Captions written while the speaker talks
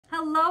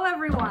Hello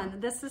everyone,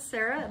 this is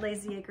Sarah at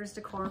Lazy Acres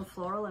Decor and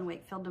Floral in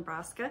Wakefield,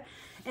 Nebraska,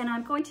 and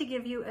I'm going to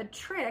give you a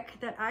trick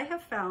that I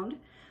have found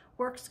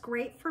works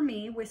great for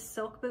me with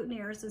silk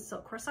boutonnieres and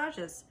silk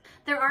corsages.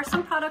 There are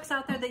some products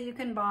out there that you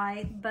can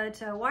buy,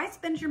 but why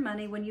spend your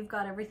money when you've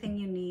got everything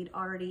you need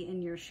already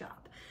in your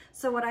shop?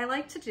 So what I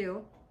like to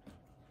do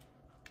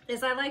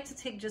is I like to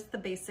take just the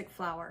basic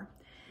flower.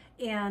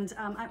 And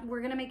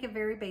we're gonna make it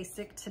very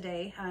basic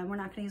today. We're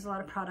not gonna use a lot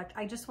of product.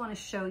 I just wanna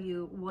show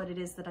you what it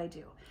is that I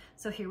do.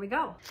 So here we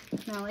go.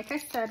 Now, like I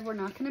said, we're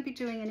not gonna be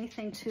doing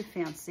anything too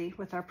fancy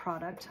with our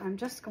product. I'm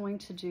just going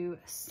to do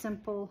a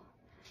simple,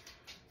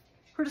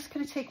 we're just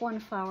gonna take one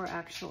flower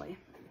actually.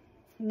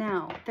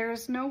 Now,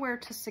 there's nowhere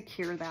to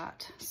secure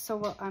that. So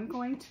what I'm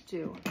going to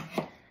do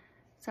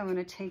is I'm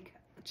gonna take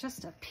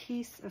just a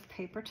piece of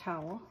paper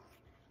towel.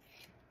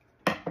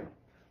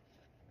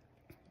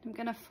 I'm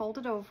gonna fold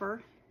it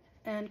over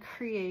and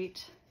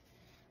create,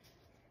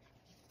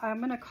 I'm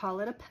gonna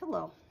call it a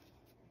pillow.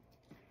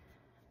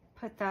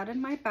 Put that in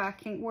my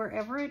backing,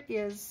 wherever it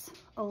is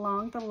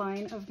along the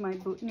line of my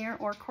boutonniere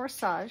or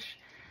corsage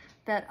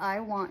that I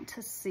want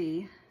to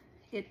see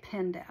it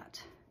pinned at.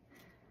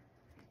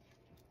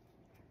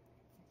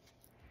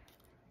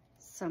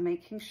 So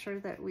making sure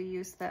that we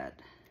use that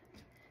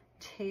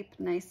tape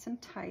nice and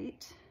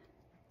tight.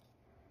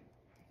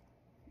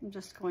 I'm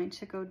just going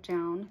to go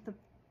down the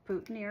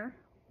boutonniere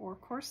or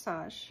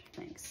corsage.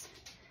 Thanks.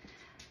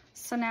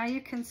 So now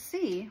you can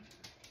see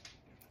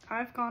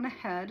I've gone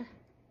ahead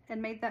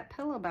and made that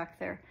pillow back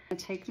there. I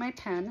take my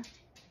pen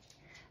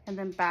and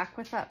then back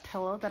with that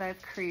pillow that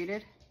I've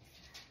created,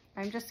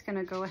 I'm just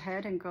gonna go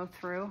ahead and go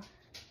through,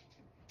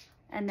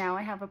 and now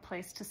I have a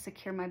place to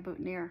secure my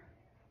boutonniere.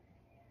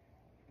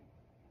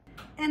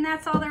 And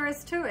that's all there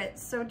is to it.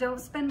 So don't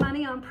spend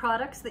money on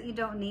products that you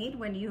don't need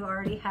when you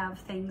already have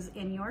things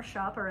in your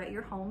shop or at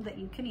your home that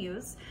you can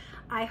use.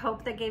 I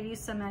hope that gave you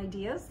some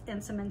ideas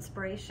and some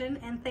inspiration,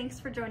 and thanks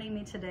for joining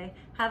me today.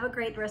 Have a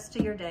great rest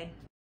of your day.